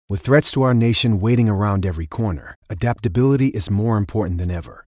With threats to our nation waiting around every corner, adaptability is more important than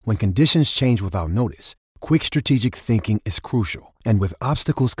ever. When conditions change without notice, quick strategic thinking is crucial. And with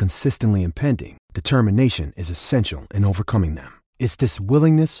obstacles consistently impending, determination is essential in overcoming them. It's this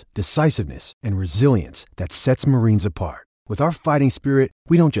willingness, decisiveness, and resilience that sets Marines apart. With our fighting spirit,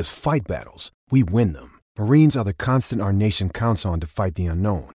 we don't just fight battles, we win them. Marines are the constant our nation counts on to fight the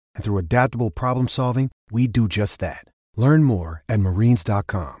unknown. And through adaptable problem solving, we do just that. Learn more at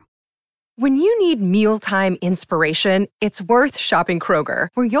marines.com. When you need mealtime inspiration, it's worth shopping Kroger,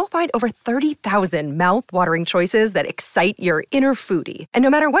 where you'll find over 30,000 mouth-watering choices that excite your inner foodie. And no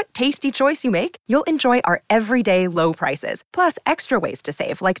matter what tasty choice you make, you'll enjoy our everyday low prices, plus extra ways to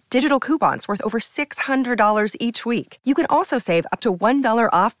save, like digital coupons worth over $600 each week. You can also save up to $1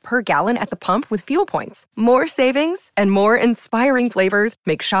 off per gallon at the pump with fuel points. More savings and more inspiring flavors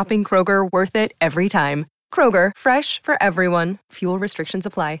make shopping Kroger worth it every time. Kroger, fresh for everyone. Fuel restrictions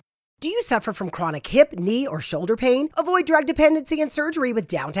apply. Do you suffer from chronic hip, knee, or shoulder pain? Avoid drug dependency and surgery with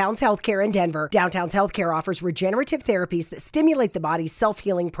Downtown's Healthcare in Denver. Downtown's Healthcare offers regenerative therapies that stimulate the body's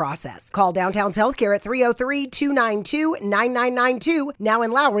self-healing process. Call Downtown's Healthcare at 303-292-9992, now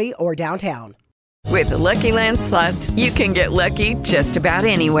in Lowry or downtown. With the Lucky Land Slots, you can get lucky just about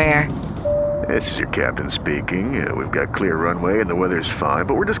anywhere. This is your captain speaking. We've got clear runway and the weather's fine,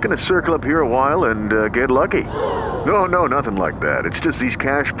 but we're just going to circle up here a while and get lucky. No, nothing like that. It's just these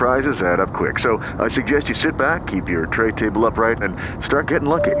cash prizes add up quick. So I suggest you sit back, keep your tray table upright, and start getting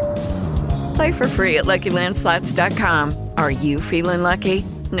lucky. Play for free at LuckyLandSlots.com. Are you feeling lucky?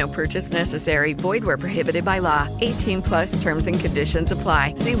 No purchase necessary. Void where prohibited by law. 18 plus terms and conditions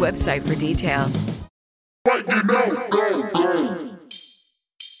apply. See website for details. What you know, go.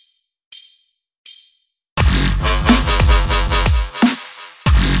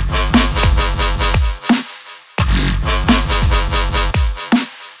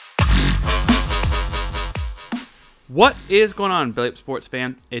 What is going on, Belly Up Sports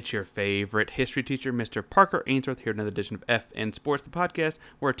fan? It's your favorite history teacher, Mr. Parker Ainsworth, here in another edition of FN Sports, the podcast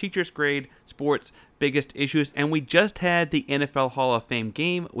where teachers grade sports' biggest issues. And we just had the NFL Hall of Fame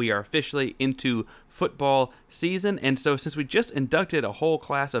game. We are officially into football season. And so since we just inducted a whole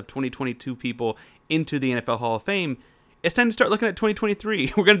class of 2022 people into the NFL Hall of Fame, it's time to start looking at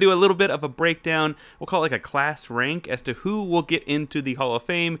 2023. We're going to do a little bit of a breakdown. We'll call it like a class rank as to who will get into the Hall of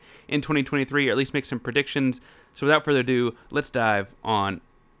Fame in 2023, or at least make some predictions. So without further ado, let's dive on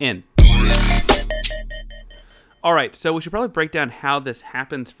in. All right, so we should probably break down how this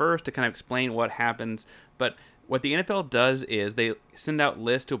happens first to kind of explain what happens. But what the NFL does is they send out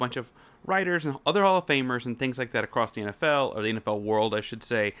lists to a bunch of writers and other Hall of Famers and things like that across the NFL, or the NFL world, I should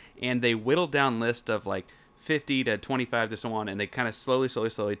say, and they whittle down lists of like 50 to 25 to so on, and they kind of slowly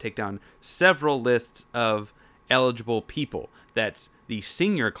take down several lists of eligible people. That's the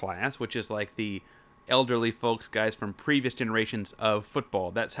senior class, which is like the elderly folks, guys from previous generations of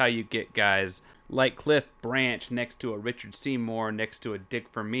football. That's how you get guys like Cliff Branch next to a Richard Seymour, next to a Dick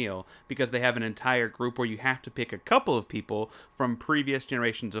Vermeil, because they have an entire group where you have to pick a couple of people from previous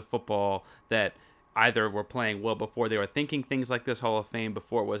generations of football that either were playing well before they were thinking things like this Hall of Fame,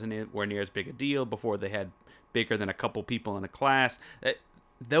 before it wasn't anywhere near as big a deal, before they had bigger than a couple people in a class.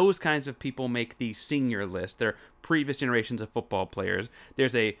 Those kinds of people make the senior list. They're previous generations of football players.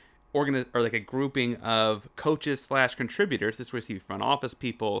 There's a grouping of coaches / contributors. This is where you see front office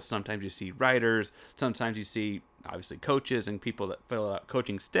people. Sometimes you see writers. Sometimes you see obviously coaches and people that fill out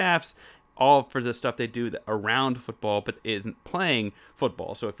coaching staffs, all for the stuff they do around football but isn't playing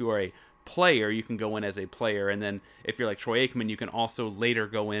football. So if you are a player, you can go in as a player, and then if you're like Troy Aikman, you can also later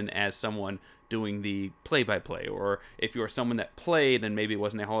go in as someone doing the play-by-play, or if you're someone that played and maybe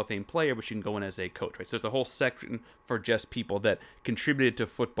wasn't a Hall of Fame player, but you can go in as a coach, right? So there's a whole section for just people that contributed to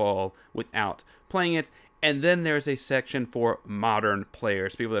football without playing it, and then there's a section for modern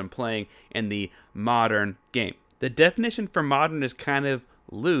players, people that are playing in the modern game. The definition for modern is kind of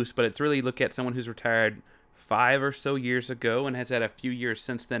loose, but it's really look at someone who's retired 5 or so years ago and has had a few years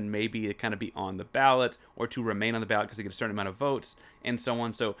since then maybe to kind of be on the ballot or to remain on the ballot because they get a certain amount of votes and so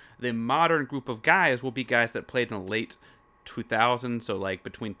on. So the modern group of guys will be guys that played in the late 2000s, so like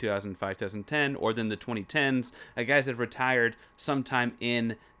between 2005 2010, or then the 2010s, guys that have retired sometime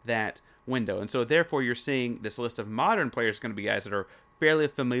in that window. And so therefore you're seeing this list of modern players going to be guys that are fairly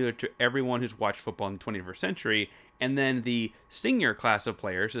familiar to everyone who's watched football in the 21st century. And then the senior class of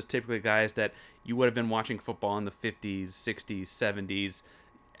players is typically guys that you would have been watching football in the 50s, 60s, 70s.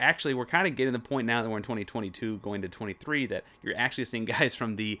 Actually, we're kind of getting to the point now that we're in 2022 going to 23 that you're actually seeing guys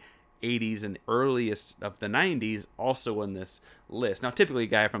from the 80s and earliest of the 90s also in this list. Now, typically a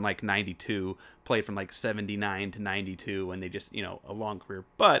guy from like 92 played from like 79 to 92 and they just, a long career.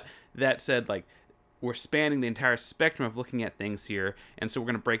 But that said, like, we're spanning the entire spectrum of looking at things here. And so we're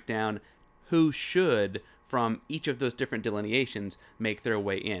going to break down who should, from each of those different delineations, make their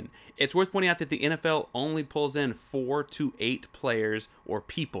way in. It's worth pointing out that the NFL only pulls in 4 to 8 players or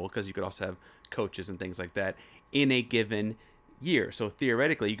people, because you could also have coaches and things like that, in a given year. So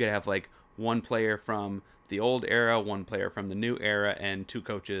theoretically, you could have like one player from the old era, one player from the new era, and 2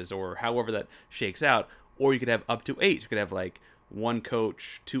 coaches, or however that shakes out. Or you could have up to 8. You could have like 1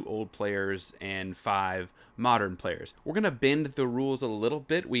 coach, 2 old players, and 5 modern players. We're going to bend the rules a little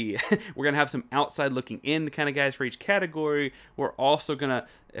bit. We're going to have some outside looking in kind of guys for each category. We're also going to,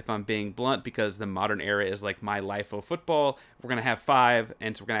 if I'm being blunt, because the modern era is like my life of football, we're going to have 5,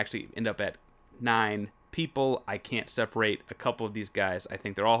 and so we're going to actually end up at 9 people. I can't separate a couple of these guys. I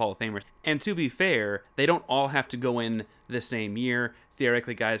think they're all Hall of Famers. And to be fair, they don't all have to go in the same year.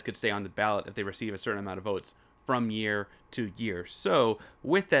 Theoretically, guys could stay on the ballot if they receive a certain amount of votes from year to year. So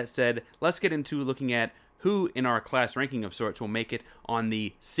with that said, let's get into looking at who in our class ranking of sorts will make it on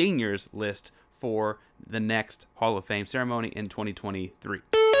the seniors list for the next Hall of Fame ceremony in 2023.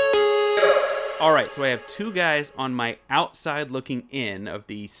 All right, so I have 2 guys on my outside looking in of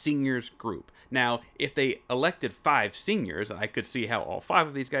the seniors group. Now, if they elected 5 seniors, I could see how all 5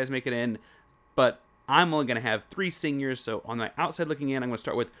 of these guys make it in, but I'm only going to have 3 seniors, so on my outside looking in, I'm going to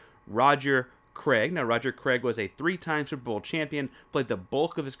start with Roger Craig. Now, Roger Craig was a 3-time Super Bowl champion, played the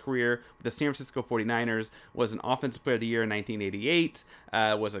bulk of his career with the San Francisco 49ers, was an Offensive Player of the Year in 1988,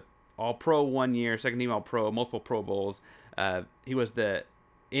 was an All-Pro 1 year, second-team All-Pro, multiple Pro Bowls. He was the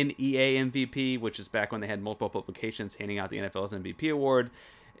NEA MVP, which is back when they had multiple publications handing out the NFL's MVP award.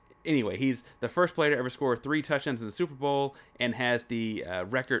 Anyway, he's the first player to ever score 3 touchdowns in the Super Bowl and has the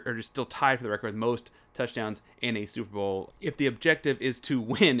record, or is still tied for the record with most touchdowns in a Super Bowl. If the objective is to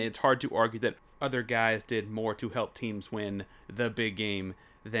win, it's hard to argue that other guys did more to help teams win the big game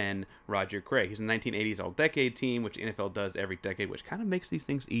than Roger Craig. He's a 1980s All-Decade team, which the NFL does every decade, which kind of makes these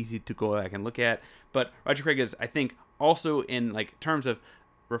things easy to go back and look at. But Roger Craig is, I think, also in like terms of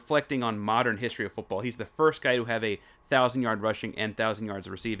reflecting on modern history of football, he's the first guy to have a 1,000-yard rushing and 1,000 yards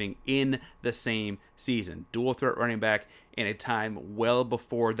receiving in the same season. Dual threat running back in a time well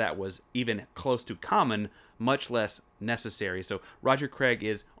before that was even close to common, much less necessary. So Roger Craig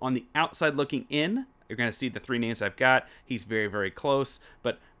is on the outside looking in. You're going to see the 3 names I've got. He's very, very close,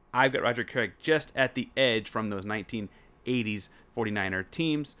 but I've got Roger Craig just at the edge from those 1980s 49er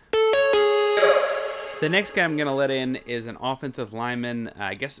teams. The next guy I'm going to let in is an offensive lineman.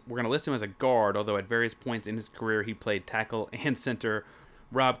 I guess we're going to list him as a guard, although at various points in his career he played tackle and center.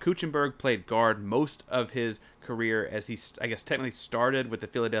 Rob Kuechenberg played guard most of his career, as he, I guess, technically started with the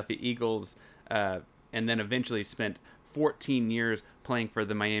Philadelphia Eagles and then eventually spent 14 years playing for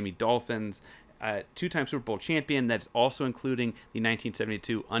the Miami Dolphins. 2-time Super Bowl champion, that's also including the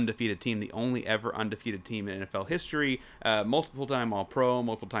 1972 undefeated team, the only ever undefeated team in NFL history. Multiple-time All-Pro,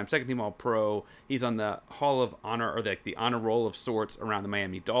 multiple-time second-team All-Pro. He's on the Hall of Honor, or the honor roll of sorts around the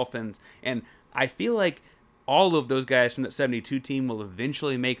Miami Dolphins. And I feel like all of those guys from that 72 team will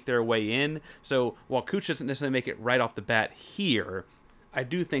eventually make their way in. So while Cooch doesn't necessarily make it right off the bat here, I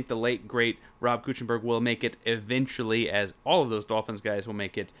do think the late, great Rob Kuechenberg will make it eventually, as all of those Dolphins guys will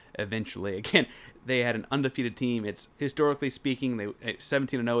make it eventually. Again, they had an undefeated team. It's, historically speaking,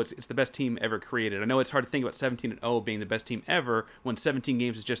 17-0. It's the best team ever created. I know it's hard to think about 17-0 being the best team ever when 17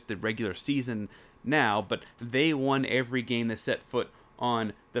 games is just the regular season now, but they won every game they set foot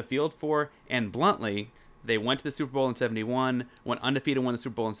on the field for, and bluntly, they went to the Super Bowl in 71, went undefeated, won the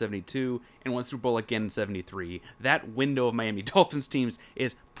Super Bowl in 72, and won the Super Bowl again in 73. That window of Miami Dolphins teams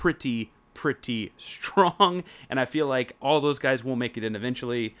is pretty strong, and I feel like all those guys will make it in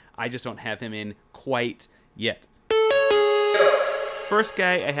eventually. I just don't have him in quite yet. First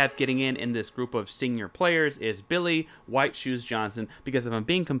guy I have getting in this group of senior players is Billy White Shoes Johnson, because if I'm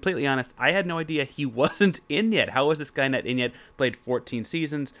being completely honest, I had no idea he wasn't in yet. How is this guy not in yet? Played 14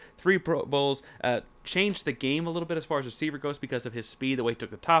 seasons, 3 Pro Bowls, changed the game a little bit as far as receiver goes because of his speed, the way he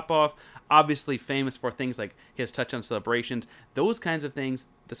took the top off. Obviously famous for things like his touchdown celebrations. Those kinds of things,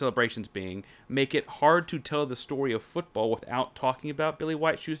 the celebrations being, make it hard to tell the story of football without talking about Billy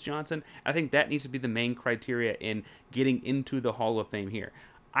White Shoes Johnson. I think that needs to be the main criteria in getting into the Hall of Fame here.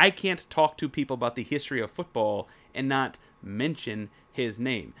 I can't talk to people about the history of football and not mention his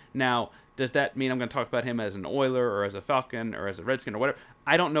name. Now, does that mean I'm going to talk about him as an Oiler or as a Falcon or as a Redskin or whatever?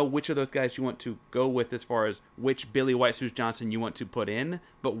 I don't know which of those guys you want to go with as far as which Billy White Shoes Johnson you want to put in,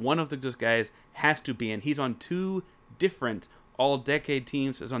 but one of those guys has to be in. He's on 2 different all-decade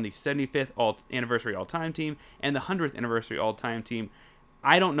teams, is on the 75th anniversary all-time team, and the 100th anniversary all-time team.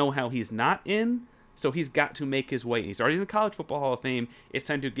 I don't know how he's not in, so he's got to make his way. He's already in the College Football Hall of Fame. It's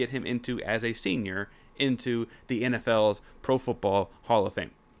time to get him into, as a senior, into the NFL's Pro Football Hall of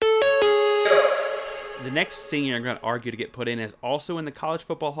Fame. The next senior I'm going to argue to get put in is also in the College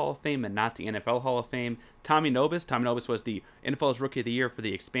Football Hall of Fame and not the NFL Hall of Fame. Tommy Nobis. Tommy Nobis was the NFL's Rookie of the Year for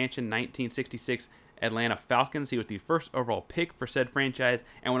the expansion 1966 Atlanta Falcons. He was the first overall pick for said franchise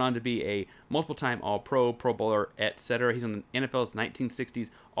and went on to be a multiple-time All-Pro, Pro Bowler, etc. He's on the NFL's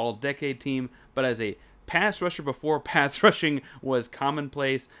 1960s All-Decade team, but as a pass rusher before pass rushing was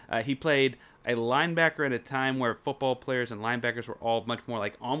commonplace, he played a linebacker at a time where football players and linebackers were all much more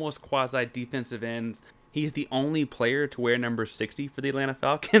like almost quasi-defensive ends. He's the only player to wear number 60 for the Atlanta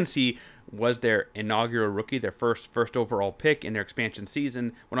Falcons. He was their inaugural rookie, their first overall pick in their expansion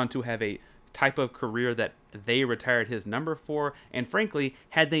season, went on to have a type of career that they retired his number for, and frankly,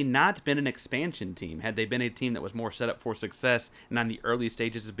 had they not been an expansion team, had they been a team that was more set up for success and on the early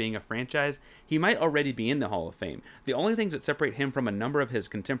stages of being a franchise, he might already be in the Hall of Fame. The only things that separate him from a number of his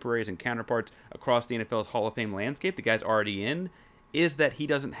contemporaries and counterparts across the NFL's Hall of Fame landscape, the guy's already in, is that he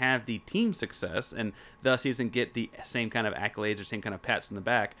doesn't have the team success, and thus he doesn't get the same kind of accolades or same kind of pats in the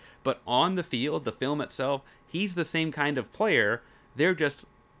back. But on the field, the film itself, he's the same kind of player. They're just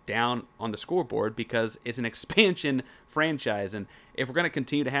down on the scoreboard because it's an expansion franchise, and if we're going to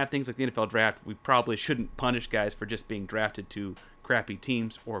continue to have things like the NFL draft, we probably shouldn't punish guys for just being drafted to crappy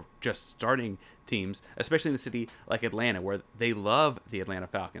teams or just starting teams, especially in a city like Atlanta where they love the Atlanta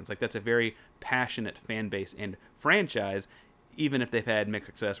Falcons. Like, that's a very passionate fan base and franchise, even if they've had mixed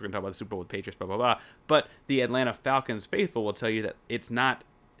success. We're going to talk about the Super Bowl with Patriots, blah, blah, blah. But the Atlanta Falcons faithful will tell you that it's not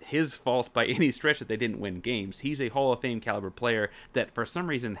his fault by any stretch that they didn't win games. He's a Hall of Fame caliber player that for some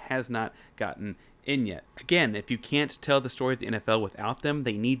reason has not gotten in yet. Again, if you can't tell the story of the NFL without them,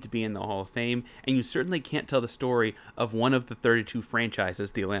 they need to be in the Hall of Fame, and you certainly can't tell the story of one of the 32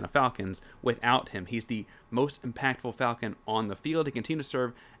 franchises, the Atlanta Falcons, without him. He's the most impactful Falcon on the field. He continues to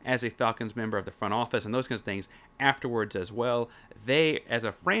serve as a Falcons member of the front office and those kinds of things afterwards as well. They, as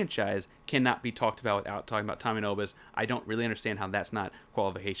a franchise, cannot be talked about without talking about Tommy Nobis. I don't really understand how that's not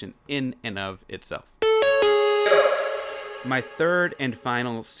qualification in and of itself. My third and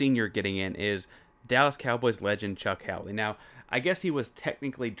final senior getting in is Dallas Cowboys legend Chuck Howley. Now, I guess he was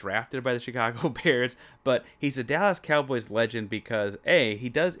technically drafted by the Chicago Bears, but he's a Dallas Cowboys legend because, A, he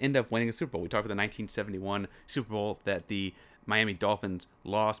does end up winning a Super Bowl. We talked about the 1971 Super Bowl that the Miami Dolphins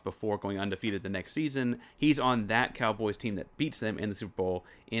lost before going undefeated the next season. He's on that Cowboys team that beats them in the Super Bowl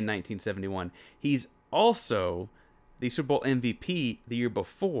in 1971. He's also the Super Bowl MVP the year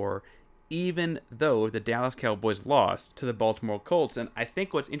before, even though the Dallas Cowboys lost to the Baltimore Colts. And I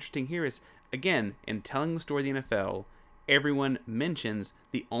think what's interesting here is, again, in telling the story of the NFL, everyone mentions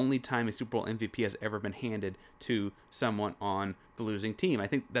the only time a Super Bowl MVP has ever been handed to someone on the losing team. I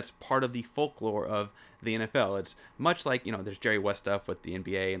think that's part of the folklore of the NFL. It's much like, there's Jerry West stuff with the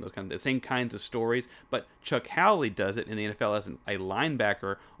NBA and those kind of the same kinds of stories, but Chuck Howley does it in the NFL as a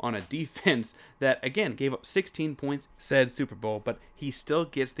linebacker on a defense that, again, gave up 16 points, said Super Bowl, but he still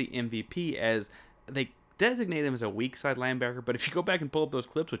gets the MVP as they designate him as a weak side linebacker. But if you go back and pull up those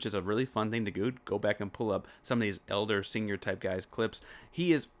clips, which is a really fun thing to do, go back and pull up some of these elder senior type guys clips,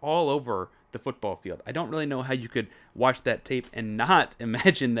 he is all over the football field. I don't really know how you could watch that tape and not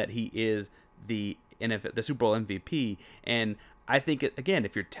imagine that he is the Super Bowl MVP. And I think, again,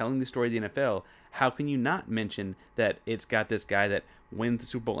 if you're telling the story of the NFL, how can you not mention that it's got this guy that wins the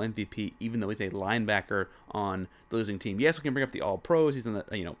Super Bowl MVP, even though he's a linebacker on the losing team? Yes, we can bring up the All-Pros. He's in the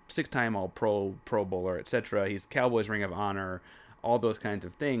 6-time All-Pro, Pro Bowler, etc. He's the Cowboys Ring of Honor, all those kinds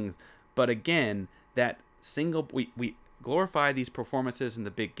of things. But again, that single we glorify these performances in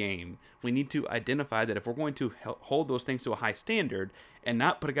the big game. We need to identify that if we're going to hold those things to a high standard and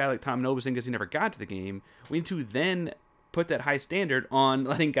not put a guy like Tom Nobis in because he never got to the game, we need to then put that high standard on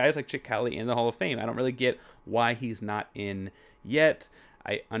letting guys like Chuck Howley in the Hall of Fame. I don't really get why he's not in yet.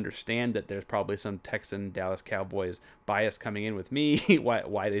 I understand that there's probably some Texan Dallas Cowboys bias coming in with me.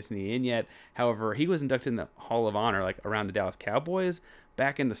 why isn't he in yet? However, he was inducted in the Hall of Honor around the Dallas Cowboys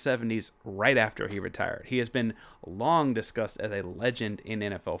back in the 70s, right after he retired. He has been long discussed as a legend in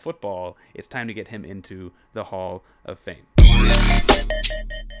NFL football. It's time to get him into the Hall of Fame.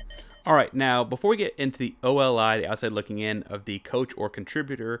 All right, now, before we get into the OLI, the outside looking in of the coach or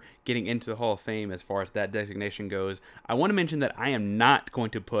contributor getting into the Hall of Fame as far as that designation goes, I want to mention that I am not going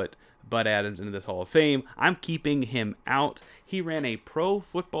to put Bud Adams into this Hall of Fame. I'm keeping him out. He ran a pro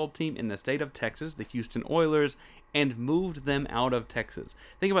football team in the state of Texas, the Houston Oilers, and moved them out of Texas.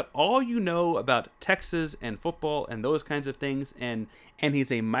 Think about all you know about Texas and football and those kinds of things, and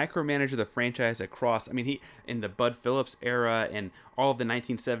he's a micromanager of the franchise across, I mean, he in the Bud Phillips era and all of the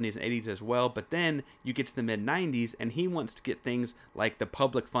 1970s and 80s as well, but then you get to the mid-90s and he wants to get things like the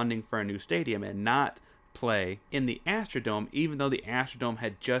public funding for a new stadium and not play in the Astrodome, even though the Astrodome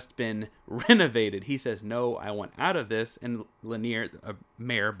had just been renovated. He says, no, I want out of this, and Lanier,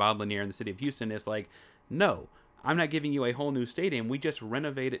 Mayor Bob Lanier in the city of Houston is like, no, I'm not giving you a whole new stadium. We just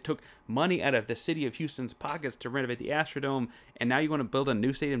renovated, took money out of the city of Houston's pockets to renovate the Astrodome, and now you want to build a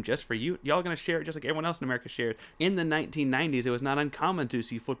new stadium just for you? Y'all going to share it just like everyone else in America shared. In the 1990s, it was not uncommon to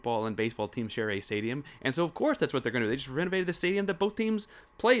see football and baseball teams share a stadium, and so of course that's what they're going to do. They just renovated the stadium that both teams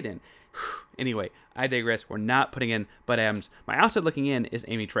played in. Anyway, I digress. We're not putting in Bud Adams. My outside looking in is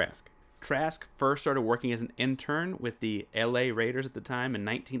Amy Trask. Trask first started working as an intern with the LA Raiders at the time in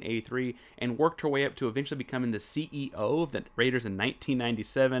 1983 and worked her way up to eventually becoming the CEO of the Raiders in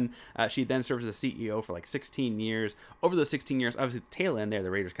 1997. She then served as the CEO for like 16 years. Over those 16 years, obviously the tail end there,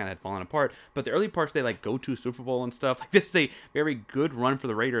 the Raiders kind of had fallen apart, but the early parts, they like go to Super Bowl and stuff. Like, this is a very good run for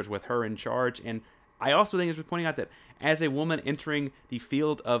the Raiders with her in charge. And I also think it's worth pointing out that as a woman entering the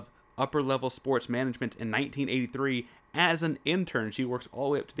field of upper-level sports management in 1983 as an intern, she works all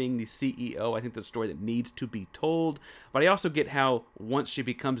the way up to being the CEO. I think that's a story that needs to be told. But I also get how once she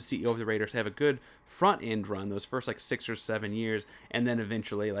becomes the CEO of the Raiders, they have a good front-end run those first like 6 or 7 years, and then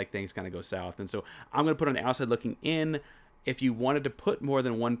eventually like things kind of go south. And so I'm going to put on the outside looking in. If you wanted to put more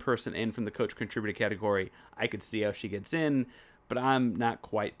than one person in from the coach contributor category, I could see how she gets in, but I'm not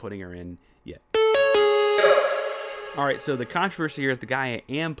quite putting her in yet. All right, so the controversy here is the guy I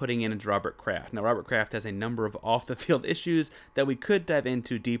am putting in is Robert Kraft. Now, Robert Kraft has a number of off-the-field issues that we could dive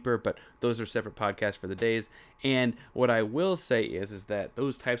into deeper, but those are separate podcasts for the days. And what I will say is that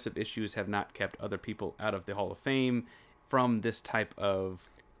those types of issues have not kept other people out of the Hall of Fame from this type of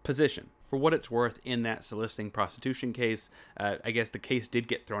position. For what it's worth, in that soliciting prostitution case, I guess the case did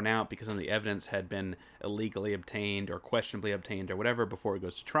get thrown out because some of the evidence had been illegally obtained or questionably obtained or whatever before it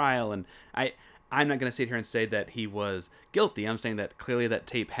goes to trial. And I'm not going to sit here and say that he was guilty. I'm saying that clearly that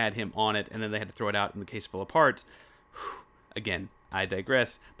tape had him on it, and then they had to throw it out and the case fell apart. Again, I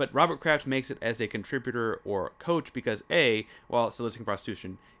digress. But Robert Kraft makes it as a contributor or coach because, A, while soliciting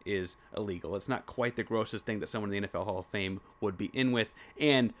prostitution is illegal, it's not quite the grossest thing that someone in the NFL Hall of Fame would be in with.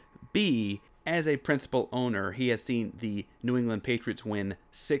 And B, as a principal owner, he has seen the New England Patriots win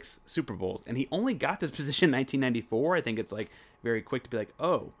 6 Super Bowls. And he only got this position in 1994. I think it's like very quick to be like,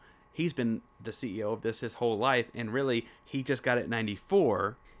 oh, he's been the CEO of this his whole life, and really, he just got it in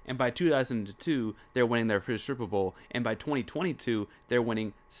 94, and by 2002, they're winning their first Super Bowl, and by 2022, they're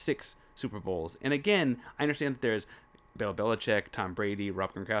winning 6 Super Bowls. And again, I understand that there's Bill Belichick, Tom Brady,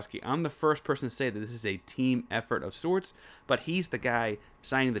 Rob Gronkowski. I'm the first person to say that this is a team effort of sorts, but he's the guy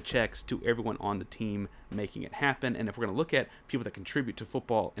signing the checks to everyone on the team, making it happen, and if we're going to look at people that contribute to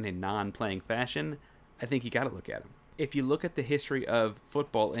football in a non-playing fashion, I think you got to look at him. If you look at the history of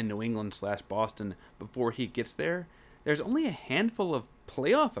football in New England/Boston before he gets there, there's only a handful of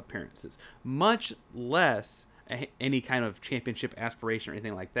playoff appearances, much less any kind of championship aspiration or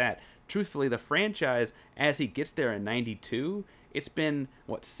anything like that. Truthfully, the franchise, as he gets there in 92, it's been,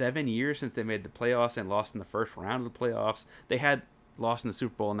 7 years since they made the playoffs and lost in the first round of the playoffs. They had lost in the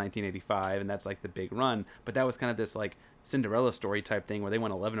Super Bowl in 1985, and that's like the big run, but that was kind of this like Cinderella story type thing where they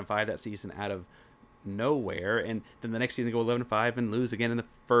went 11-5 that season out of nowhere, and then the next season they go 11-5 and lose again in the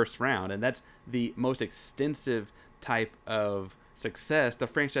first round, and that's the most extensive type of success the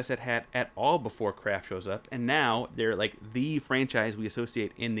franchise had at all before Kraft shows up, and now they're like the franchise we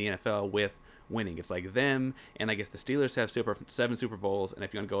associate in the NFL with winning. It's like them, and I guess the Steelers have 7 Super Bowls, and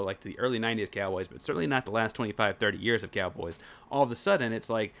if you want to go like to the early 90s Cowboys, but certainly not the last 25-30 years of Cowboys, all of a sudden it's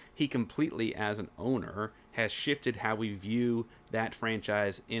like he completely, as an owner, has shifted how we view that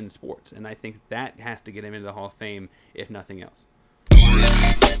franchise in sports, and I think that has to get him into the Hall of Fame, if nothing else.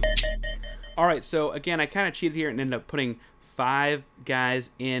 All right, so again, I kind of cheated here and ended up putting 5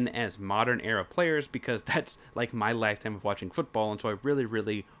 guys in as modern era players because that's like my lifetime of watching football, and so I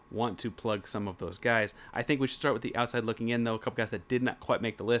really want to plug some of those guys. I think we should start with the outside looking in, though. A couple guys that did not quite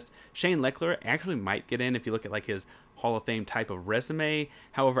make the list. Shane Leckler actually might get in if you look at like his Hall of Fame type of resume.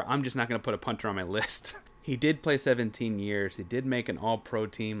 However, I'm just not going to put a punter on my list. He did play 17 years. He did make an all-pro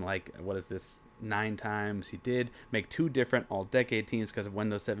team, 9 times. He did make 2 different all-decade teams because of when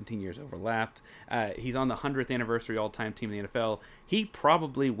those 17 years overlapped. He's on the 100th anniversary all-time team in the NFL. He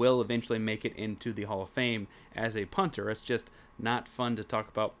probably will eventually make it into the Hall of Fame as a punter. It's just not fun to talk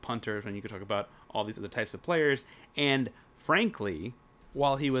about punters when you can talk about all these other types of players. And frankly,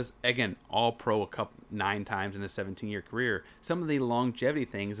 While he was, again, all-pro 9 times in his 17-year career, some of the longevity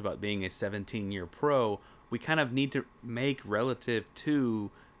things about being a 17-year pro, we kind of need to make relative to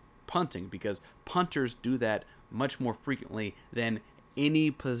punting, because punters do that much more frequently than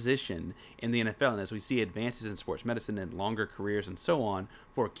any position in the NFL. And as we see advances in sports medicine and longer careers and so on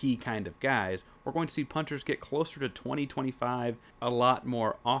for key kind of guys, we're going to see punters get closer to 20, 25 a lot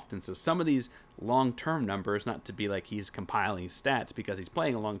more often. So some of these long-term numbers, not to be like he's compiling stats because he's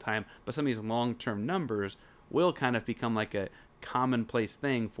playing a long time, but some of these long-term numbers will kind of become like a commonplace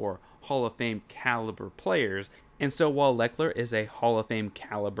thing for Hall of Fame caliber players. And so while Lechler is a Hall of Fame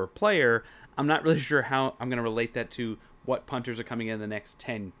caliber player, I'm not really sure how I'm going to relate that to what punters are coming in the next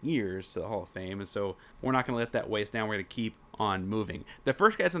 10 years to the Hall of Fame. And so we're not going to let that weigh us down. We're going to keep on moving. The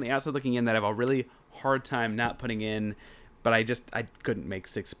first guys on the outside looking in that I have a really hard time not putting in, but I couldn't make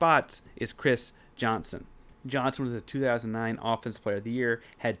 6 spots, is Chris Johnson. Johnson was the 2009 Offensive Player of the Year,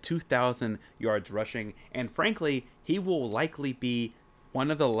 had 2,000 yards rushing, and frankly, he will likely be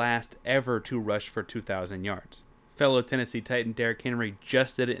one of the last ever to rush for 2,000 yards. Fellow Tennessee Titan Derrick Henry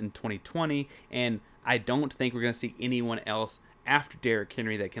just did it in 2020, and I don't think we're going to see anyone else after Derrick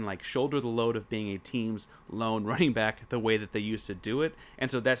Henry that can shoulder the load of being a team's lone running back the way that they used to do it,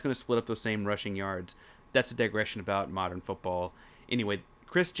 and so that's going to split up those same rushing yards. That's a digression about modern football. Anyway,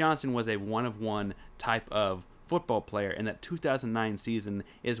 Chris Johnson was a one-of-one type of football player, and that 2009 season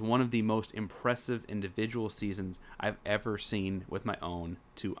is one of the most impressive individual seasons I've ever seen with my own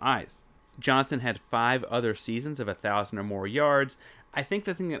 2 eyes. Johnson had 5 other seasons of 1,000 or more yards. I think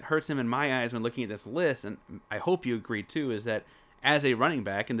the thing that hurts him in my eyes when looking at this list, and I hope you agree too, is that as a running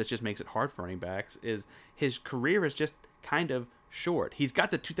back, and this just makes it hard for running backs, is his career is just kind of short. He's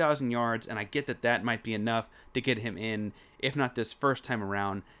got the 2,000 yards, and I get that that might be enough to get him in, if not this first time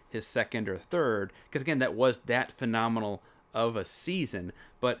around, his second or third, because again, that was that phenomenal of a season.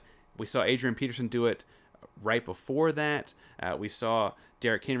 But we saw Adrian Peterson do it right before that. We saw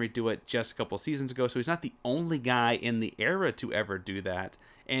Derrick Henry do it just a couple seasons ago, so he's not the only guy in the era to ever do that.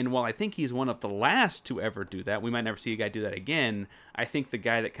 And while I think he's one of the last to ever do that, we might never see a guy do that again. I think the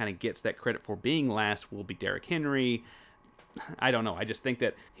guy that kind of gets that credit for being last will be Derrick Henry. I don't know. I just think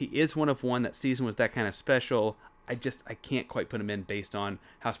that he is one of one. That season was that kind of special. I can't quite put him in based on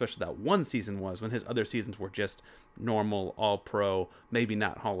how special that one season was, when his other seasons were just normal, all-pro, maybe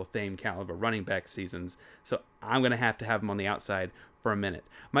not Hall of Fame caliber running back seasons. So I'm going to have him on the outside for a minute.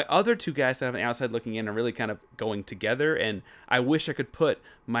 My other 2 guys that have an outside looking in are really kind of going together, and I wish I could put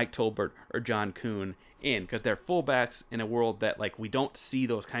Mike Tolbert or John Kuhn in, because they're fullbacks in a world that we don't see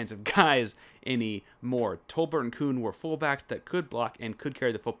those kinds of guys anymore. Tolbert and Kuhn were fullbacks that could block and could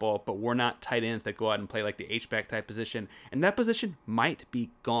carry the football, but were not tight ends that go out and play the H-back type position, and that position might be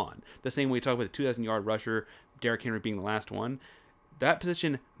gone. The same way we talk about the 2,000-yard rusher, Derrick Henry being the last one, that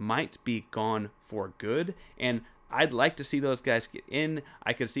position might be gone for good, and I'd like to see those guys get in.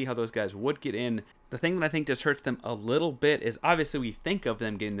 I could see how those guys would get in. The thing that I think just hurts them a little bit is obviously we think of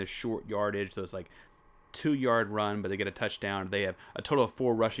them getting the short yardage, those 2-yard run, but they get a touchdown. They have a total of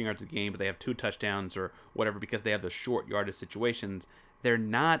 4 rushing yards a game, but they have 2 touchdowns or whatever because they have the short yardage situations. They're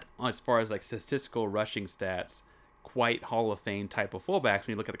not, as far as statistical rushing stats, quite Hall of Fame type of fullbacks.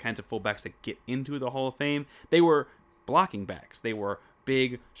 When you look at the kinds of fullbacks that get into the Hall of Fame, they were blocking backs. They were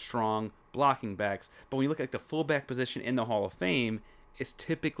big, strong blocking backs. But when you look at the fullback position in the Hall of Fame, it's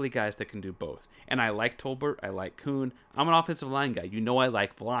typically guys that can do both. And I like Tolbert. I like Kuhn. I'm an offensive line guy. I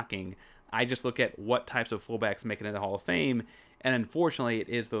like blocking. I just look at what types of fullbacks make it into the Hall of Fame, and unfortunately, it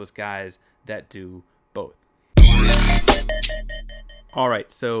is those guys that do both. All right,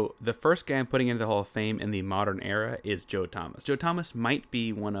 so the first guy I'm putting into the Hall of Fame in the modern era is Joe Thomas. Joe Thomas might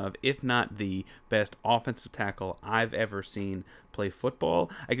be one of, if not the best offensive tackle I've ever seen play football.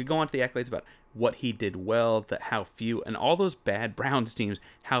 I could go on to the accolades about what he did well, how few, and all those bad Browns teams,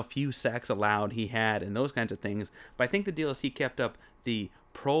 how few sacks allowed he had, and those kinds of things. But I think the deal is he kept up the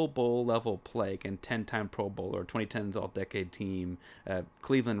Pro Bowl level play, and 10-time Pro Bowler, 2010's All-Decade Team,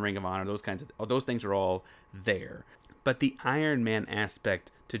 Cleveland Ring of Honor, those things are all there. But the Iron Man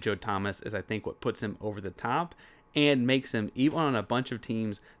aspect to Joe Thomas is, I think, what puts him over the top and makes him, even on a bunch of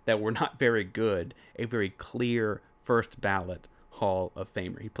teams that were not very good, a very clear first ballot Hall of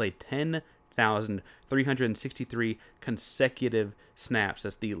Famer. He played 10,363 consecutive snaps.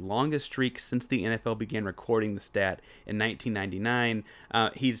 That's the longest streak since the NFL began recording the stat in 1999.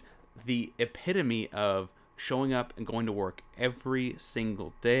 He's the epitome of showing up and going to work every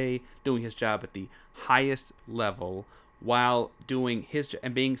single day, doing his job at the highest level, while doing his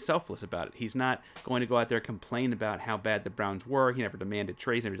and being selfless about it. He's not going to go out there and complain about how bad the Browns were. He never demanded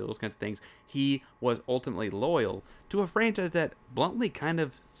trades, never did those kinds of things. He was ultimately loyal to a franchise that bluntly kind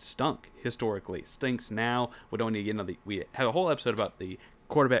of stunk historically. Stinks now. We don't need to get into we have a whole episode about the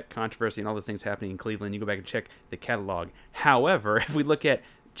quarterback controversy and all the things happening in Cleveland. You go back and check the catalog. However, if we look at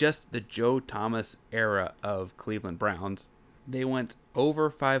just the Joe Thomas era of Cleveland Browns, they went over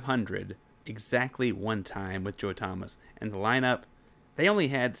 500 exactly one time with Joe Thomas. And the lineup, they only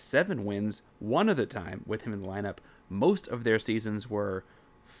had 7 wins one of the time with him in the lineup. Most of their seasons were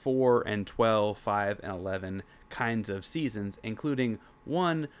 4-12, 5-11 kinds of seasons, including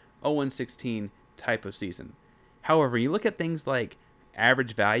one 0-16 type of season. However, you look at things like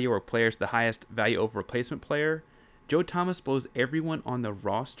average value or players the highest value over replacement player, Joe Thomas blows everyone on the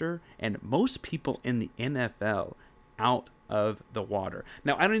roster and most people in the NFL out of the water.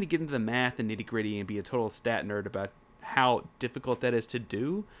 Now, I don't need to get into the math and nitty-gritty and be a total stat nerd about how difficult that is to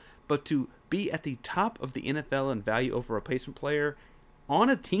do, but to be at the top of the NFL in value over replacement player on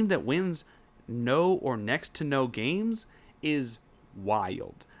a team that wins no or next to no games is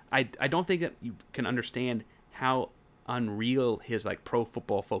wild. I don't think that you can understand how unreal his like pro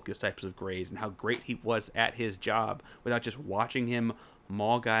football focus types of grades and how great he was at his job without just watching him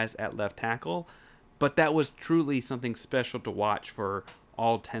maul guys at left tackle. But that was truly something special to watch for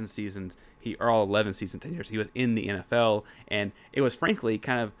all 10 seasons, or all 11 seasons, 10 years he was in the NFL. And it was frankly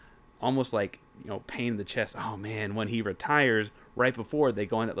kind of almost like, pain in the chest. Oh man, when he retires, right before they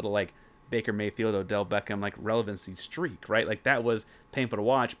go on that little like Baker Mayfield, Odell Beckham like relevancy streak, right? Like that was painful to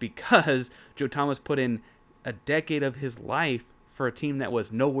watch because Joe Thomas put in a decade of his life for a team that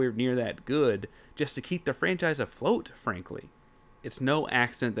was nowhere near that good just to keep the franchise afloat, frankly. It's no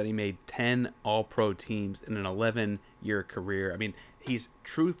accident that he made 10 All-Pro teams in an 11-year career. I mean, he's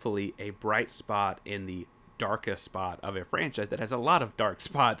truthfully a bright spot in the darkest spot of a franchise that has a lot of dark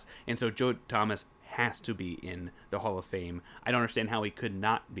spots, and so Joe Thomas has to be in the Hall of Fame. I don't understand how he could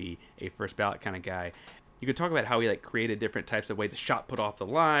not be a first ballot kind of guy. You could talk about how he like created different types of ways to shot put off the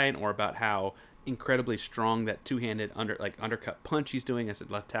line, or about how incredibly strong that two-handed undercut punch he's doing as a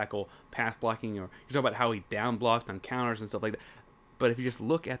left tackle pass blocking, or you talk about how he down blocked on counters and stuff like that. But if you just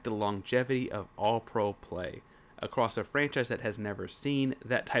look at the longevity of all-pro play across a franchise that has never seen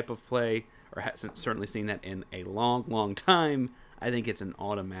that type of play, or hasn't certainly seen that in a long, long time, I think it's an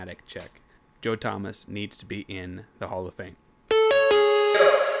automatic check. Joe Thomas needs to be in the Hall of Fame.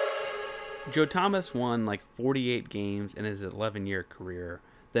 Joe Thomas won like 48 games in his 11-year career.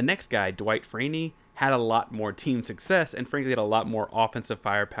 The next guy, Dwight Freeney, had a lot more team success and frankly had a lot more offensive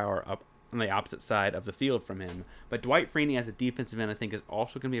firepower up on the opposite side of the field from him. But Dwight Freeney as a defensive end, I think, is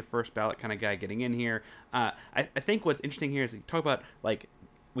also going to be a first ballot kind of guy getting in here. I think what's interesting here is you talk about, like,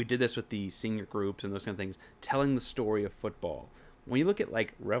 we did this with the senior groups and those kind of things, telling the story of football. When you look at,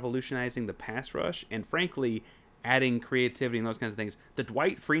 like, revolutionizing the pass rush and, frankly, adding creativity and those kinds of things, the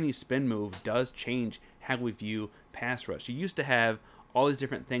Dwight Freeney spin move does change how we view pass rush. You used to have all these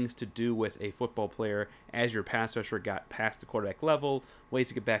different things to do with a football player as your pass rusher got past the quarterback level, ways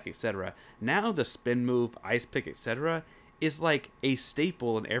to get back, etc. Now the spin move, ice pick, etc. is like a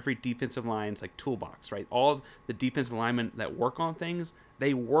staple in every defensive line's like toolbox, right? All the defensive linemen that work on things,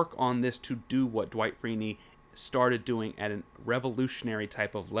 they work on this to do what Dwight Freeney started doing at a revolutionary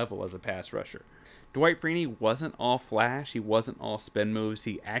type of level as a pass rusher. Dwight Freeney wasn't all flash. He wasn't all spin moves.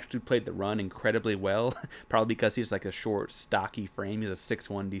 He actually played the run incredibly well, probably because he's like a short, stocky frame. He's a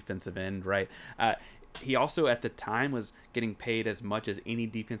 6'1" defensive end, right? He also, at the time, was getting paid as much as any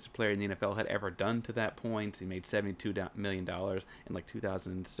defensive player in the NFL had ever done to that point. He made $72 million in like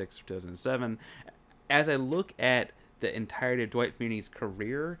 2006 or 2007. As I look at the entirety of Dwight Freeney's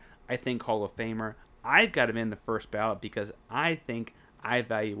career, I think Hall of Famer. I've got him in the first ballot because I think I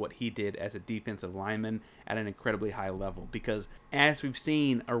value what he did as a defensive lineman at an incredibly high level. Because as we've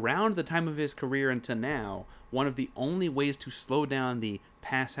seen around the time of his career until now, one of the only ways to slow down the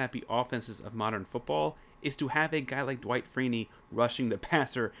pass-happy offenses of modern football is to have a guy like Dwight Freeney rushing the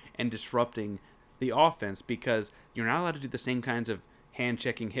passer and disrupting the offense, because you're not allowed to do the same kinds of hand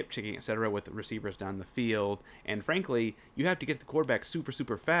checking, hip checking, etc. with receivers down the field. And frankly, you have to get to the quarterback super,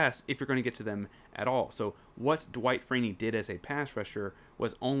 super fast if you're going to get to them at all. So what Dwight Freeney did as a pass rusher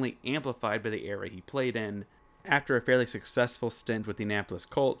was only amplified by the era he played in. After a fairly successful stint with the Indianapolis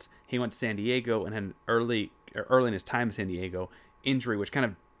Colts, he went to San Diego and had an early in his time in San Diego injury, which kind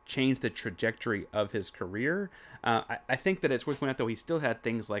of changed the trajectory of his career. I think that it's worth pointing out, though, he still had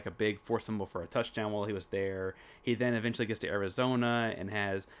things like a big force fumble for a touchdown while he was there. He then eventually gets to Arizona and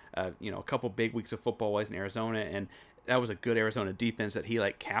has a couple big weeks of football while he's in Arizona, and that was a good Arizona defense that he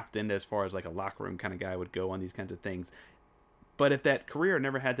like captained as far as like a locker room kind of guy would go on these kinds of things. But if that career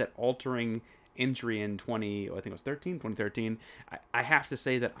never had that altering injury in 2013, I have to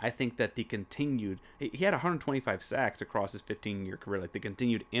say that I think that he had 125 sacks across his 15-year career. Like the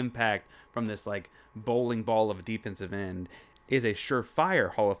continued impact from this like bowling ball of a defensive end is a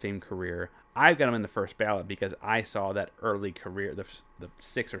surefire Hall of Fame career. I've got him in the first ballot because I saw that early career, the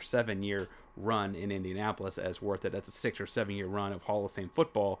 6 or 7 year run in Indianapolis as worth it. That's a 6 or 7 year run of Hall of Fame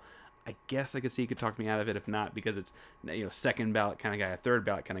football. I guess I could see you could talk me out of it if not, because it's, second ballot kind of guy, a third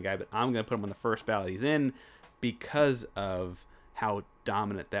ballot kind of guy, but I'm going to put him on the first ballot he's in because of how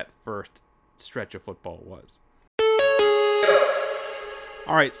dominant that first stretch of football was.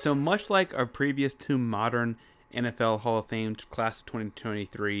 All right, so much like our previous two modern NFL Hall of Fame class of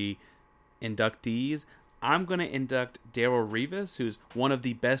 2023 inductees, I'm going to induct Darrelle Revis, who's one of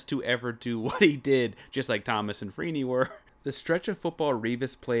the best to ever do what he did, just like Thomas and Freeney were. The stretch of football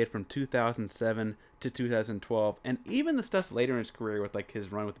Revis played from 2007 to 2012, and even the stuff later in his career with like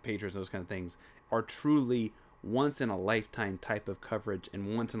his run with the Patriots, those kind of things, are truly once-in-a-lifetime type of coverage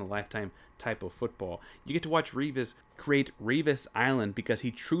and once-in-a-lifetime type of football. You get to watch Revis create Revis Island because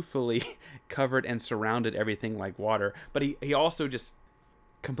he truthfully covered and surrounded everything like water, but he also just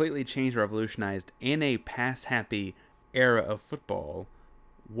completely changed, revolutionized in a pass-happy era of football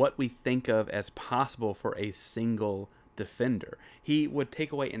what we think of as possible for a single defender. He would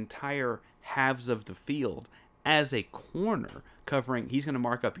take away entire halves of the field as a corner, covering. He's going to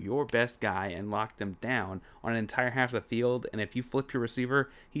mark up your best guy and lock them down on an entire half of the field, and if you flip your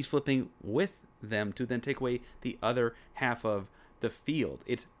receiver, he's flipping with them to then take away the other half of the field.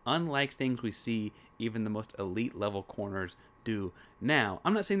 It's unlike things we see even the most elite level corners do now.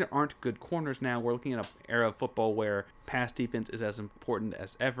 I'm not saying there aren't good corners now. We're looking at an era of football where pass defense is as important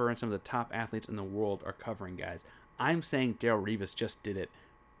as ever, and some of the top athletes in the world are covering guys. I'm saying Darrelle Revis just did it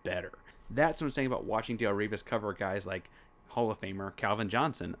better. That's what I'm saying about watching Darrelle Revis cover guys like Hall of Famer Calvin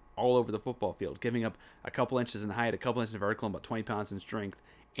Johnson all over the football field, giving up a couple inches in height, a couple inches in vertical, and about 20 pounds in strength,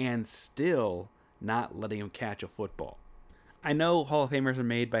 and still not letting him catch a football. I know Hall of Famers are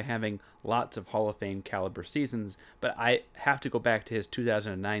made by having lots of Hall of Fame caliber seasons, but I have to go back to his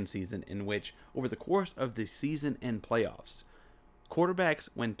 2009 season, in which, over the course of the season and playoffs, quarterbacks,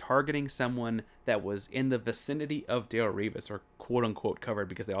 when targeting someone that was in the vicinity of Darrelle Revis, or quote-unquote covered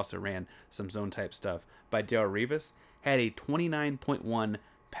because they also ran some zone-type stuff by Darrelle Revis, had a 29.1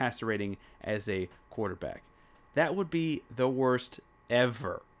 passer rating as a quarterback. That would be the worst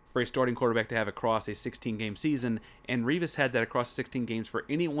ever for a starting quarterback to have across a 16-game season, and Revis had that across 16 games for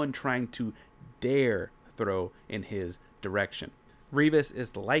anyone trying to dare throw in his direction. Revis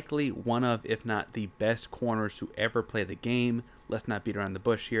is likely one of, if not the best corners to ever play the game. Let's not beat around the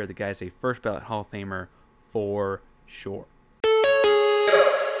bush here. The guy's a first ballot Hall of Famer for sure.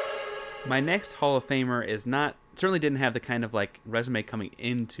 My next Hall of Famer certainly didn't have the kind of like resume coming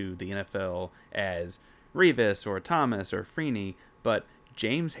into the NFL as Revis or Thomas or Freeney, but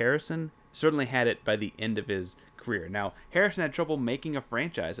James Harrison certainly had it by the end of his career. Now, Harrison had trouble making a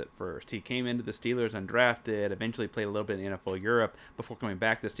franchise at first. He came into the Steelers undrafted, eventually played a little bit in NFL Europe before coming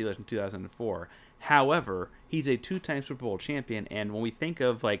back to the Steelers in 2004. However, he's a two-time Super Bowl champion, and when we think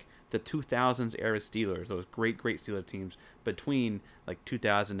of like the 2000s era Steelers, those great Steelers teams between like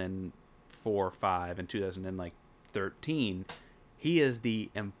 2004, 5 and 2013, he is the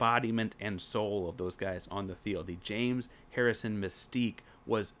embodiment and soul of those guys on the field. The James Harrison mystique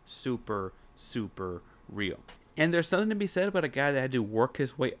was super, super real. And there's something to be said about a guy that had to work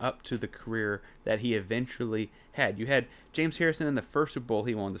his way up to the career that he eventually had. You had James Harrison in the first Super Bowl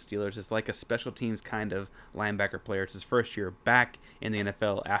he won with the Steelers as like a special teams kind of linebacker player. It's his first year back in the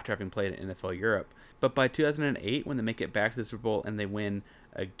NFL after having played in NFL Europe. But by 2008, when they make it back to the Super Bowl and they win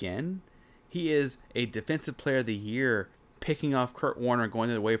again, he is a Defensive Player of the Year, picking off Kurt Warner, going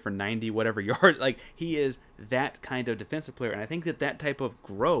the way for 90 whatever yard. Like, he is that kind of defensive player. And I think that type of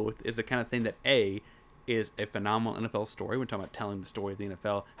growth is the kind of thing that is a phenomenal NFL story. We're talking about telling the story of the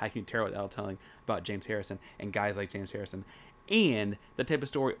NFL. How can you tell without telling about James Harrison and guys like James Harrison? And the type of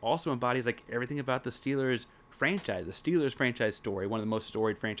story also embodies like everything about the Steelers franchise. The Steelers franchise story, one of the most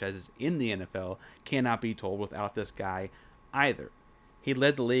storied franchises in the NFL, cannot be told without this guy either. He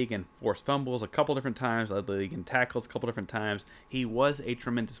led the league in forced fumbles a couple different times, led the league in tackles a couple different times. He was a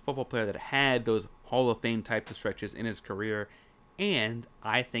tremendous football player that had those Hall of Fame type of stretches in his career. And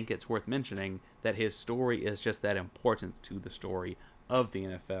I think it's worth mentioning that his story is just that important to the story of the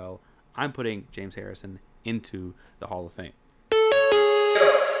NFL. I'm putting James Harrison into the Hall of Fame.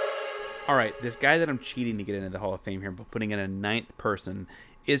 All right, this guy that I'm cheating to get into the Hall of Fame here, but putting in a ninth person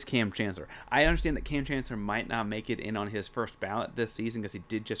is Cam Chancellor. I understand that Cam Chancellor might not make it in on his first ballot this season because he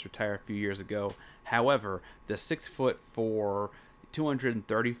did just retire a few years ago. However, the 6'4",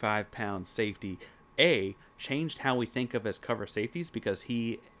 235-pound safety, changed how we think of as cover safeties because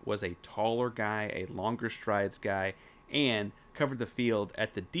he was a taller guy, a longer strides guy, and covered the field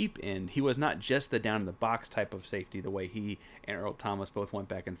at the deep end. He was not just the down in the box type of safety the way he and Earl Thomas both went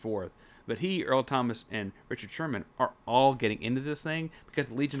back and forth. But he, Earl Thomas, and Richard Sherman are all getting into this thing because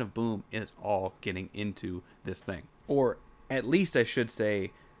the Legion of Boom is all getting into this thing. Or at least I should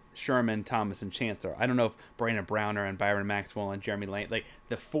say Sherman, Thomas, and Chancellor. I don't know if Brandon Browner and Byron Maxwell and Jeremy Lane, like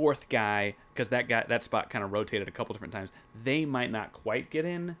the fourth guy, because that spot kind of rotated a couple different times, they might not quite get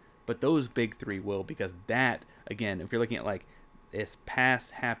in, but those big three will, because that, again, if you're looking at like this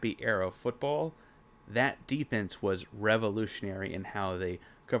pass-happy era of football, that defense was revolutionary in how they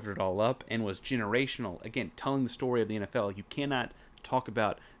covered it all up and was generational. Again, telling the story of the NFL. You cannot talk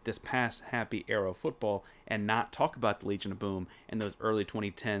about this pass-happy era of football and not talk about the Legion of Boom and those early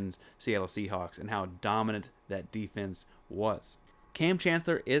 2010s Seattle Seahawks and how dominant that defense was. Cam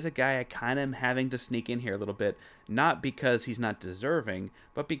Chancellor is a guy I kind of am having to sneak in here a little bit, not because he's not deserving,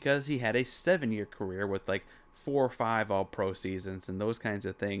 but because he had a 7-year career with like 4 or 5 all-pro seasons and those kinds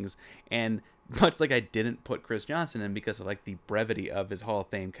of things. And much like I didn't put Chris Johnson in because of like the brevity of his Hall of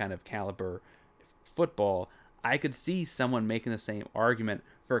Fame kind of caliber football, I could see someone making the same argument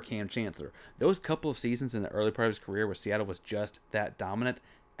for Cam Chancellor. Those couple of seasons in the early part of his career where Seattle was just that dominant,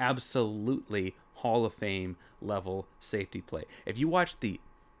 absolutely Hall of Fame level safety play. If you watch the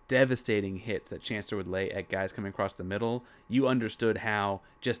devastating hits that Chancellor would lay at guys coming across the middle, you understood how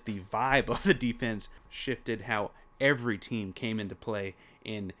just the vibe of the defense shifted how every team came into play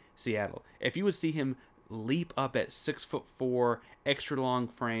in Seattle. If you would see him leap up at 6'4", extra long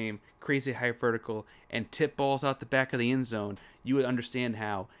frame, crazy high vertical, and tip balls out the back of the end zone, you would understand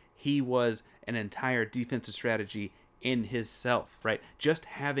how he was an entire defensive strategy in himself, right? Just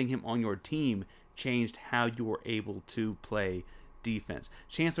having him on your team changed how you were able to play defense.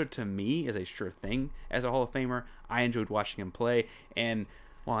 Chancellor, to me, is a sure thing as a Hall of Famer. I enjoyed watching him play, and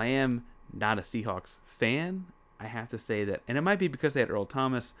while I am not a Seahawks fan, I have to say that, and it might be because they had Earl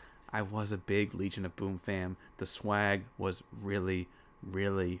Thomas, I was a big Legion of Boom fan. The swag was really,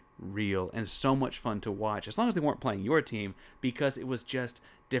 really real and so much fun to watch, as long as they weren't playing your team, because it was just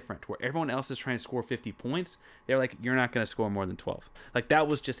different. Where everyone else is trying to score 50 points, they're like, you're not going to score more than 12. Like, that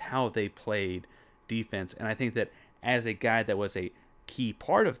was just how they played defense. And I think that as a guy that was a key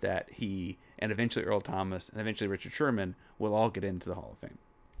part of that, he and eventually Earl Thomas and eventually Richard Sherman will all get into the Hall of Fame.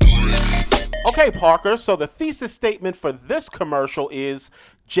 Okay, Parker, so the thesis statement for this commercial is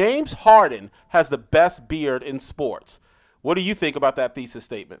James Harden has the best beard in sports. What do you think about that thesis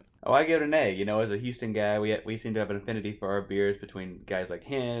statement? Oh, I give it an A. You know, as a Houston guy, we seem to have an affinity for our beards between guys like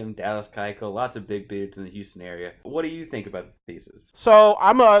him, Dallas Keuchel, lots of big beards in the Houston area. What do you think about the thesis? So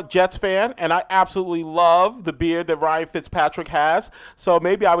I'm a Jets fan, and I absolutely love the beard that Ryan Fitzpatrick has. So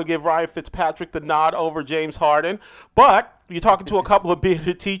maybe I would give Ryan Fitzpatrick the nod over James Harden. But you're talking to a couple of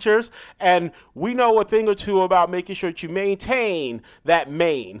bearded teachers, and we know a thing or two about making sure that you maintain that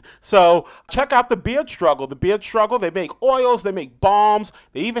mane. So check out the Beard Struggle. The Beard Struggle, they make oils, they make balms,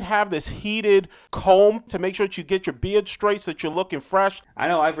 they even have this heated comb to make sure that you get your beard straight so that you're looking fresh. I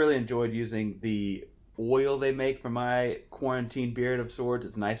know I've really enjoyed using the oil they make for my quarantine beard of sorts.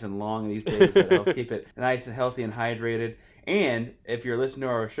 It's nice and long these days, but it helps keep it nice and healthy and hydrated. And if you're listening to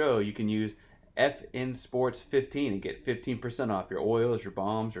our show, you can use FN Sports 15 and get 15% off your oils, your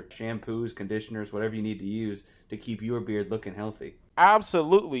balms, your shampoos, conditioners, whatever you need to use to keep your beard looking healthy.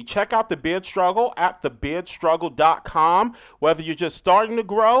 Absolutely. Check out the Beard Struggle at thebeardstruggle.com. Whether you're just starting to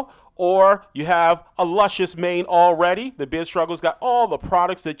grow or you have a luscious mane already, the Beard Struggle's got all the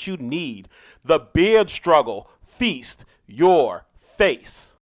products that you need. The Beard Struggle. Feast your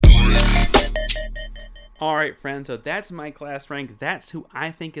face. All right, friends, so that's my class rank. That's who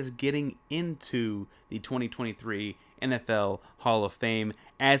I think is getting into the 2023 NFL Hall of Fame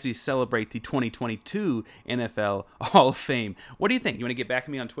as we celebrate the 2022 NFL Hall of Fame. What do you think? You want to get back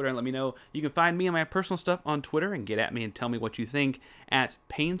to me on Twitter and let me know? You can find me and my personal stuff on Twitter and get at me and tell me what you think at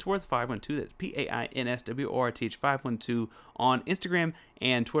Painsworth512. That's PAINSWORTH 512 on Instagram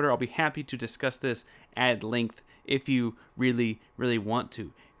and Twitter. I'll be happy to discuss this at length if you really, really want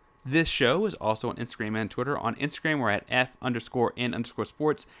to. This show is also on Instagram and Twitter. On Instagram, we're at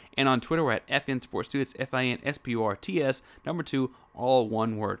F_N_sports. And on Twitter, we're at FNSports2. It's FINSPORTS, number 2, all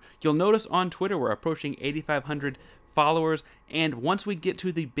one word. You'll notice on Twitter, we're approaching 8,500 followers. And once we get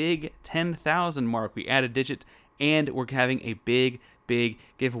to the big 10,000 mark, we add a digit. And we're having a big big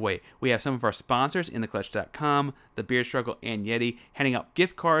giveaway. We have some of our sponsors, InTheClutch.com, The Beard Struggle, and Yeti, handing out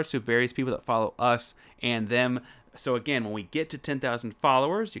gift cards to various people that follow us and them. So again, when we get to 10,000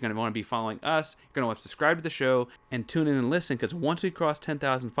 followers, you're going to want to be following us. You're going to want to subscribe to the show and tune in and listen, because once we cross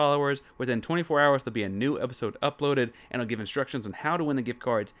 10,000 followers, within 24 hours, there'll be a new episode uploaded, and it'll give instructions on how to win the gift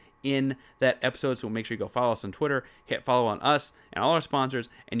cards in that episode. So make sure you go follow us on Twitter, hit follow on us and all our sponsors,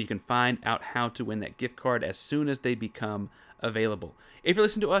 and you can find out how to win that gift card as soon as they become available. If you're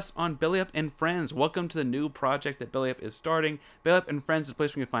listening to us on Belly Up and Friends, welcome to the new project that Belly Up is starting. Belly Up and Friends is a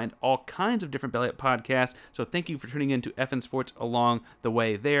place where you can find all kinds of different Belly Up podcasts, so thank you for tuning in to FN Sports along the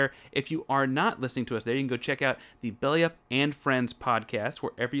way there. If you are not listening to us there, you can go check out the Belly Up and Friends podcast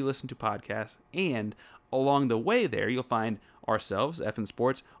wherever you listen to podcasts, and along the way there, you'll find ourselves, FN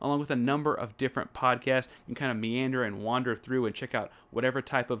Sports, along with a number of different podcasts. You can kind of meander and wander through and check out whatever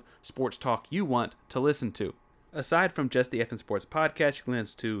type of sports talk you want to listen to. Aside from just the FN Sports podcast, you can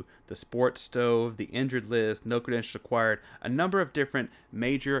listen to the Sports Stove, the Injured List, No Credentials Acquired, a number of different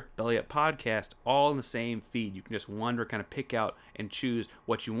major Belly Up podcasts, all in the same feed. You can just wander, kind of pick out and choose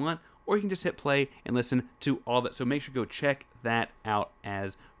what you want, or you can just hit play and listen to all of it. So make sure to go check that out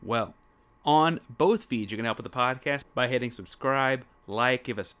as well. On both feeds, you can help with the podcast by hitting subscribe, like,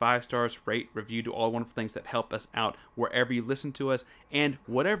 give us 5 stars, rate, review, do all the wonderful things that help us out wherever you listen to us, and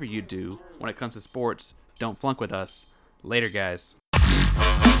whatever you do when it comes to sports, don't flunk with us. Later, guys.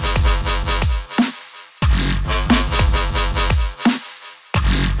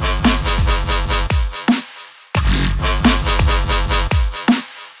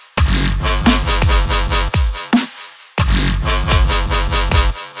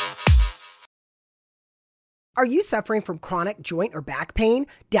 Are you suffering from chronic joint or back pain?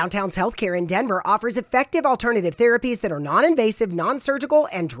 Downtown's Healthcare in Denver offers effective alternative therapies that are non-invasive, non-surgical,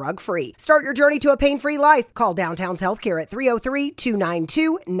 and drug-free. Start your journey to a pain-free life. Call Downtown's Healthcare at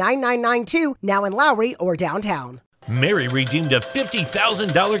 303-292-9992, now in Lowry or downtown. Mary redeemed a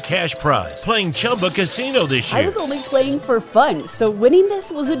 $50,000 cash prize playing Chumba Casino this year. I was only playing for fun, so winning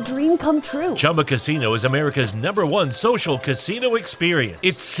this was a dream come true. Chumba Casino is America's #1 social casino experience.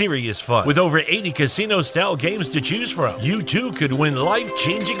 It's serious fun. With over 80 casino-style games to choose from, you too could win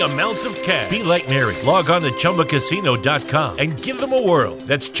life-changing amounts of cash. Be like Mary. Log on to ChumbaCasino.com and give them a whirl.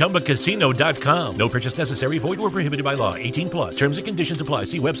 That's ChumbaCasino.com. No purchase necessary. Void where prohibited by law. 18+. Terms and conditions apply.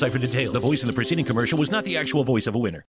 See website for details. The voice in the preceding commercial was not the actual voice of a winner.